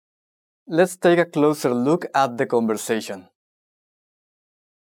Let's take a closer look at the conversation.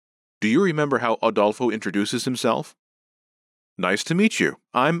 Do you remember how Adolfo introduces himself? Nice to meet you.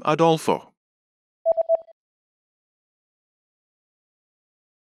 I'm Adolfo.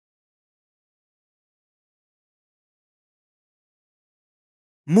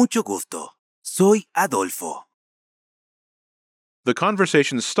 Mucho gusto. Soy Adolfo. The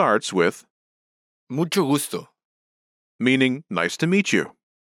conversation starts with Mucho gusto. meaning nice to meet you.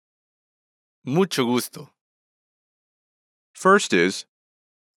 Mucho gusto. First is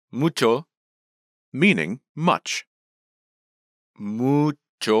Mucho. meaning much.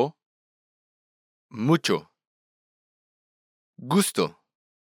 Mucho. Mucho. Gusto.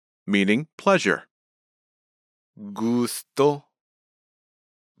 Meaning pleasure. Gusto.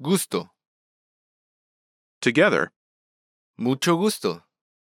 Gusto. Together, Mucho gusto.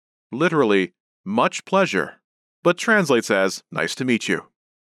 literally much pleasure, but translates as nice to meet you.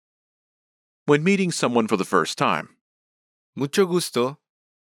 When meeting someone for the first time Mucho gusto.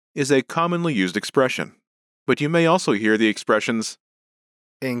 is a commonly used expression, but you may also hear the expressions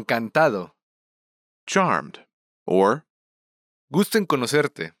Encantado. charmed or Gusto en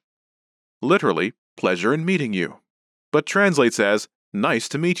conocerte. literally pleasure in meeting you, but translates as nice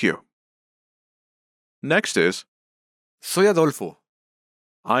to meet you. Next is Soy Adolfo.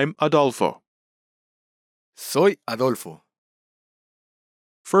 I'm Adolfo. Soy Adolfo.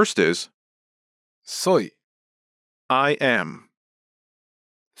 First is Soy. I am.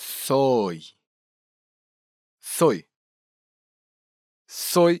 Soy. Soy.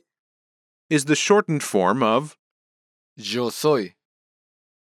 Soy. Is the shortened form of, Yo soy.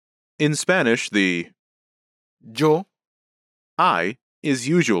 in Spanish, the Yo I is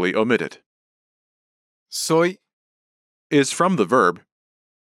usually omitted. soy Is from the verb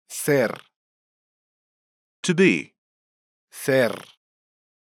ser. to be. Ser.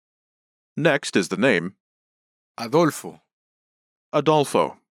 Next is the name Adolfo.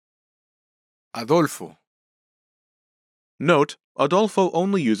 Adolfo. Adolfo. Note, Adolfo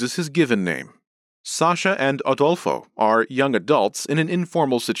only uses his given name. Sasha and Adolfo are young adults in an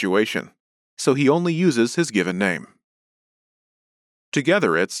informal situation, so he only uses his given name.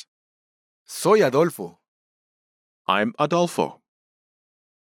 Together it's Soy Adolfo. I'm Adolfo.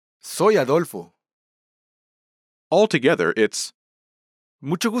 Soy Adolfo. Altogether it's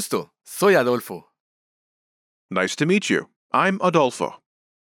Mucho gusto. Soy Adolfo. nice to meet you. I'm Adolfo.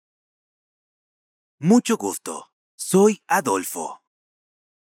 Mucho gusto. Soy Adolfo.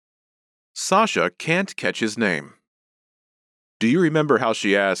 Sasha can't catch his name. Do you remember how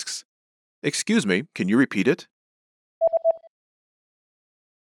she asks, "Excuse me, can you repeat it?"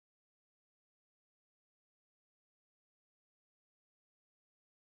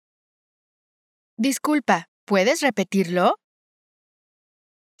 Disculpa, ¿puedes repetirlo?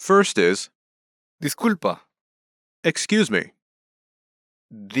 First is, Disculpa. "Excuse me."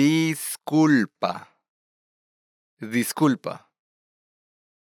 Disculpa. Disculpa.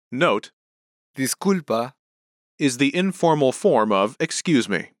 Note, Disculpa. is the informal form of excuse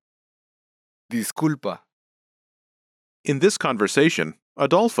me. Disculpa. In this conversation,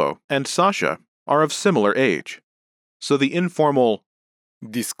 Adolfo and Sasha are of similar age, so the informal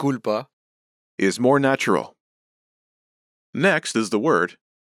Disculpa. is more natural. Next is the word,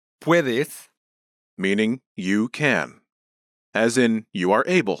 Puedes. meaning you can, as in you are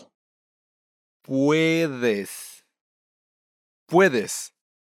able. Puedes. Puedes.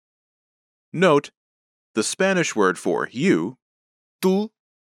 Note, the Spanish word for you Tú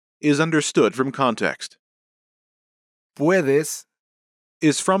is understood from context, puedes.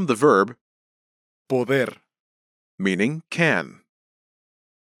 is from the verb Poder. meaning can.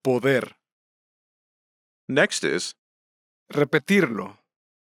 Poder. Next is, Repetirlo.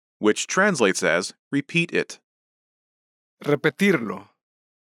 which translates as repeat it. Repetirlo.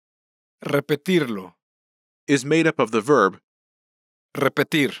 Repetirlo. Is made up of the verb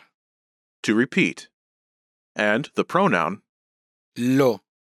Repetir. to repeat and the pronoun Lo.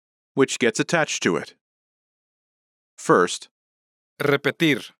 which gets attached to it. First,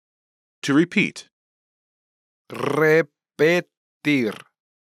 Repetir. to repeat. Repetir.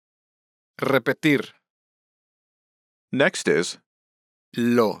 Repetir. Next is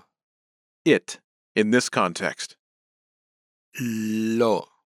Lo. it in this context. Lo.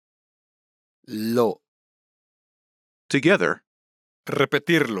 Lo. Together,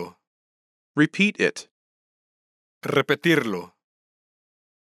 Repetirlo. repeat it. Repetirlo.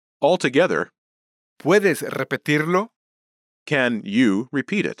 Altogether, ¿Puedes repetirlo? can you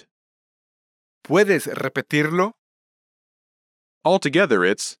repeat it? ¿Puedes repetirlo? Altogether,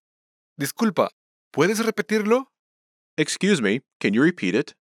 it's Disculpa, ¿puedes repetirlo? excuse me, can you repeat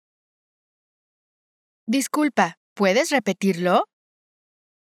it? Disculpa, ¿puedes repetirlo?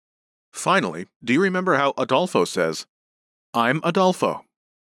 Finally, do you remember how Adolfo says, I'm Adolfo?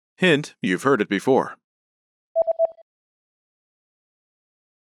 Hint, you've heard it before.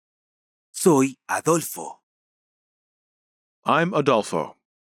 Soy Adolfo. I'm Adolfo.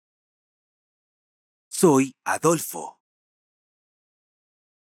 Soy Adolfo.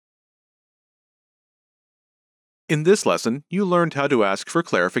 In this lesson, you learned how to ask for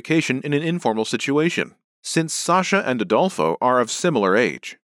clarification in an informal situation, since Sasha and Adolfo are of similar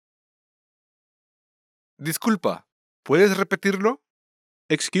age. Disculpa, ¿puedes repetirlo?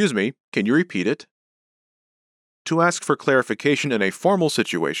 Excuse me, can you repeat it? To ask for clarification in a formal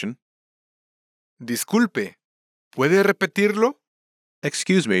situation, Disculpe, ¿puede repetirlo?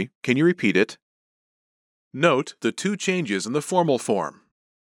 excuse me, can you repeat it? Note the two changes in the formal form.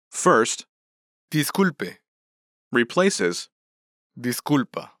 First, Disculpe, replaces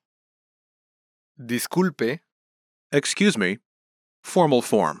disculpa. Disculpe, excuse me, formal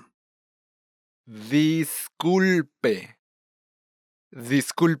form. disculpe.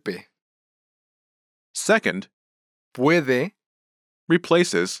 Disculpe. Second, Puede,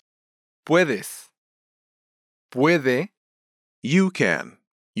 replaces puedes. Puede, you can,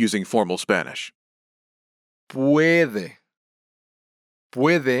 using formal Spanish. puede.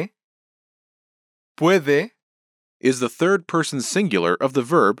 Puede, puede, Is the third person singular of the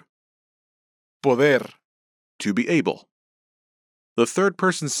verb poder. to be able. The third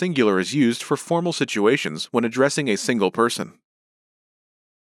person singular is used for formal situations when addressing a single person.